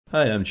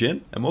Hi, I'm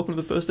Jim, and welcome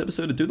to the first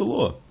episode of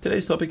DoTheLore.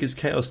 Today's topic is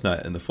Chaos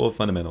Knight and the four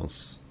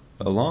fundamentals.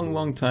 A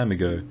long time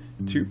ago,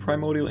 two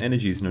primordial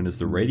energies known as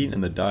the Radiant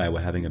and the Dire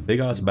were having a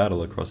big-ass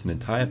battle across an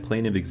entire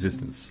plane of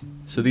existence.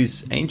 So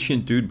these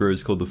ancient dude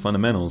bros called the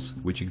fundamentals,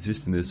 which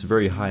exist in this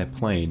very high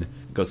plane,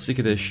 got sick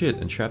of their shit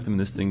and trapped them in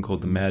this thing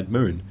called the Mad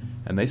Moon,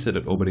 and they set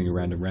it orbiting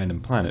around a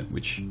random planet,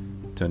 which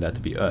turned out to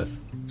be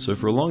Earth. So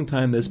for a long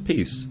time there's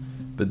peace,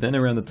 but then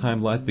around the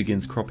time life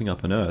begins cropping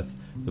up on Earth,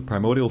 the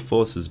primordial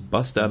forces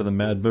bust out of the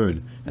Mad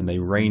Moon, and they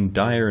rain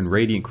dire and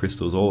radiant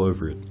crystals all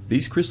over it.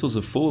 These crystals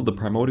are full of the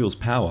primordial's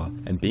power,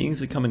 and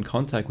beings that come in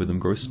contact with them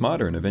grow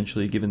smarter and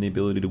eventually given the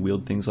ability to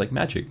wield things like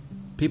magic.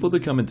 People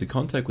that come into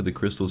contact with the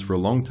crystals for a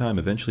long time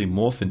eventually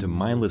morph into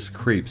mindless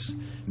creeps,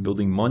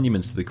 building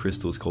monuments to the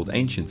crystals called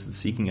ancients and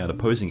seeking out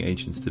opposing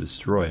ancients to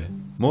destroy.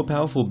 More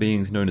powerful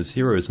beings known as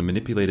heroes are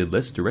manipulated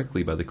less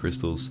directly by the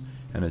crystals,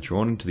 and are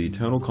drawn into the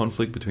eternal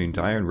conflict between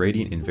Dire and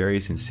Radiant in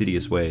various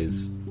insidious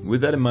ways.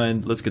 With that in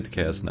mind, let's get to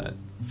Chaos Knight.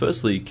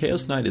 Firstly,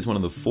 Chaos Knight is one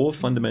of the four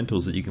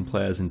fundamentals that you can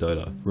play as in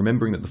Dota,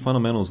 remembering that the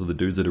fundamentals are the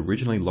dudes that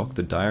originally locked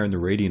the Dire and the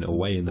Radiant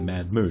away in the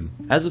Mad Moon.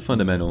 As a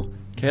fundamental,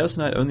 Chaos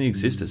Knight only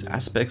exists as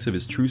aspects of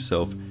his true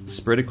self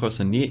spread across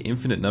a near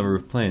infinite number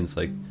of planes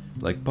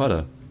like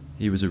butter.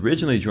 He was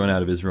originally drawn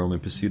out of his realm in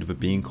pursuit of a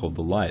being called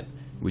the Light,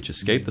 which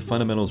escaped the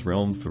fundamentals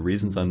realm for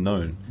reasons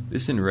unknown.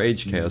 This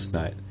enraged Chaos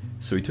Knight,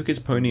 so he took his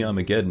pony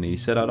Armageddon and he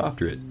set out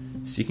after it,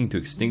 seeking to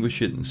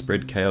extinguish it and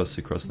spread chaos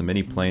across the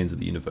many planes of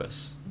the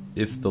universe.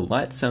 If the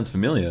Light sounds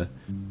familiar,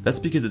 that's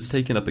because it's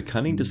taken up a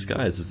cunning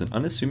disguise as an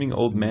unassuming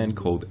old man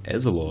called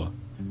DoTheLore,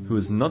 who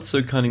has not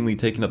so cunningly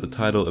taken up the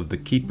title of the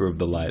Keeper of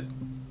the Light.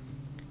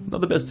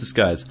 Not the best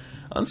disguise.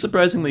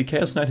 Unsurprisingly,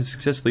 Chaos Knight has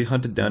successfully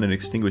hunted down and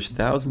extinguished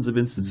thousands of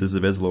instances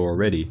of DoTheLore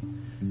already.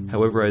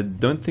 However, I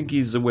don't think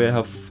he's aware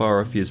how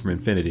far off he is from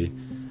infinity.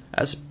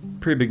 That's a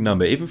pretty big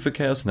number, even for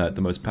Chaos Knight,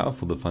 the most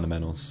powerful of the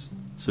fundamentals.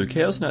 So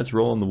Chaos Knight's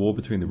role in the war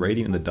between the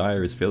Radiant and the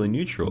Dire is fairly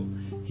neutral.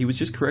 He was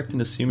just correct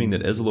in assuming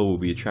that DoTheLore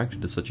would be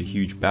attracted to such a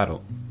huge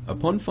battle.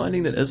 Upon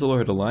finding that DoTheLore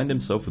had aligned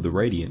himself with the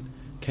Radiant,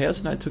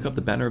 Chaos Knight took up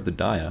the banner of the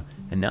Dire,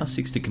 and now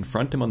seeks to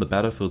confront him on the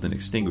battlefield and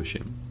extinguish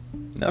him.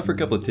 Now for a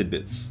couple of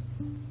tidbits.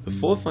 The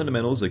four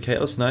fundamentals are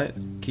Chaos Knight,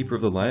 Keeper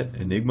of the Light,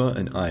 Enigma,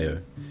 and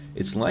Io.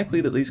 It's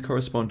likely that these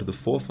correspond to the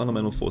four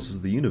fundamental forces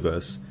of the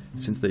universe,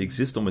 since they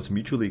exist almost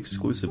mutually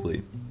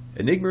exclusively.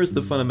 Enigma is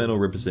the fundamental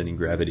representing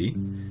gravity.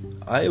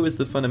 Io is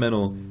the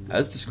fundamental,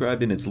 as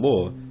described in its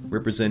lore,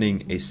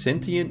 representing a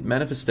sentient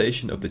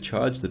manifestation of the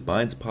charge that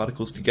binds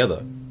particles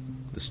together,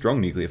 the strong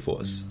nuclear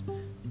force.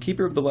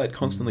 Keeper of the Light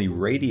constantly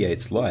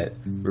radiates light,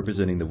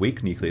 representing the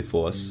weak nuclear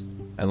force.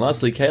 And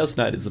lastly, Chaos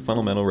Knight is the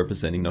fundamental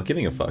representing not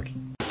giving a fuck.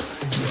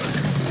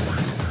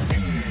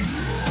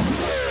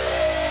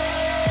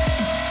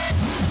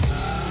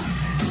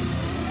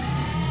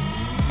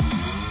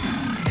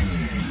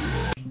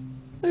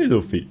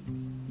 Little feet.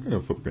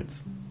 No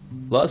footprints.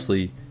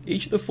 Lastly,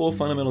 each of the four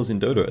fundamentals in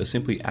Dota are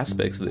simply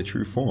aspects of their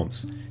true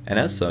forms, and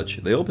as such,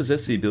 they all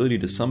possess the ability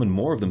to summon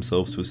more of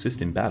themselves to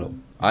assist in battle.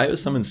 Io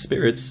summons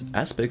spirits,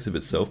 aspects of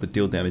itself that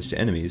deal damage to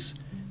enemies.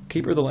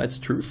 Keeper of the Light's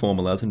true form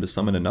allows him to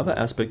summon another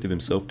aspect of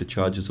himself to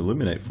charge his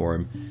Illuminate for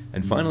him,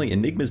 and finally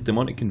Enigma's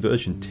demonic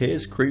conversion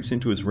tears creeps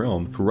into his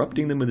realm,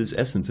 corrupting them with his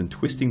essence and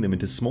twisting them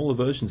into smaller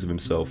versions of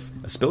himself,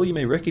 a spell you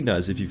may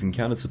recognize if you've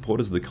encountered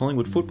supporters of the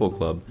Collingwood Football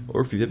Club,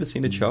 or if you've ever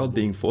seen a child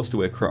being forced to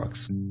wear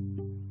Crocs.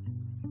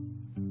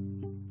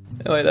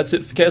 Anyway, that's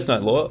it for Chaos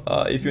Knight lore.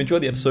 If you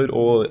enjoyed the episode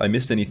or I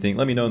missed anything,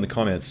 let me know in the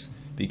comments,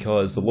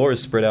 because the lore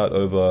is spread out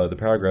over the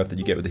paragraph that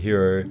you get with the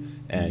hero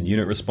and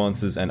unit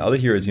responses and other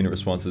heroes' unit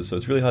responses, so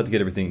it's really hard to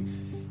get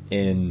everything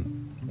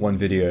in one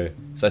video.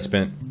 So I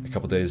spent a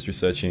couple days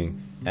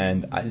researching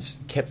and I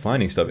just kept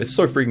finding stuff. It's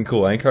so freaking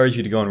cool. I encourage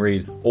you to go and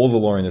read all the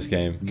lore in this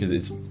game because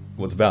it's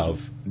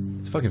Valve.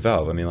 It's fucking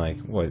Valve. I mean, like,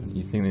 what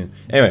you think?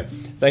 Anyway,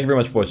 thank you very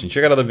much for watching.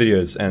 Check out other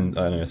videos and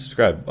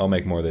subscribe. I'll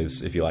make more of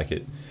these if you like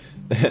it.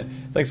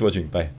 Thanks for watching. Bye.